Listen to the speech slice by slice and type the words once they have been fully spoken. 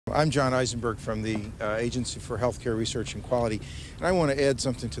I'm John Eisenberg from the Agency for Healthcare Research and Quality, and I want to add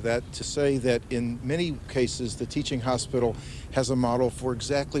something to that to say that in many cases the teaching hospital has a model for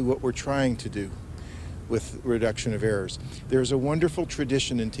exactly what we're trying to do with reduction of errors. There's a wonderful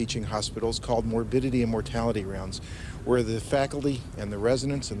tradition in teaching hospitals called morbidity and mortality rounds, where the faculty and the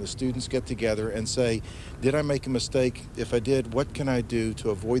residents and the students get together and say, did I make a mistake? If I did, what can I do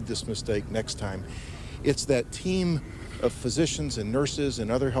to avoid this mistake next time? It's that team of physicians and nurses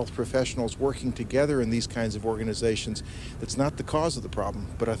and other health professionals working together in these kinds of organizations that's not the cause of the problem,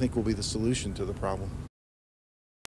 but I think will be the solution to the problem.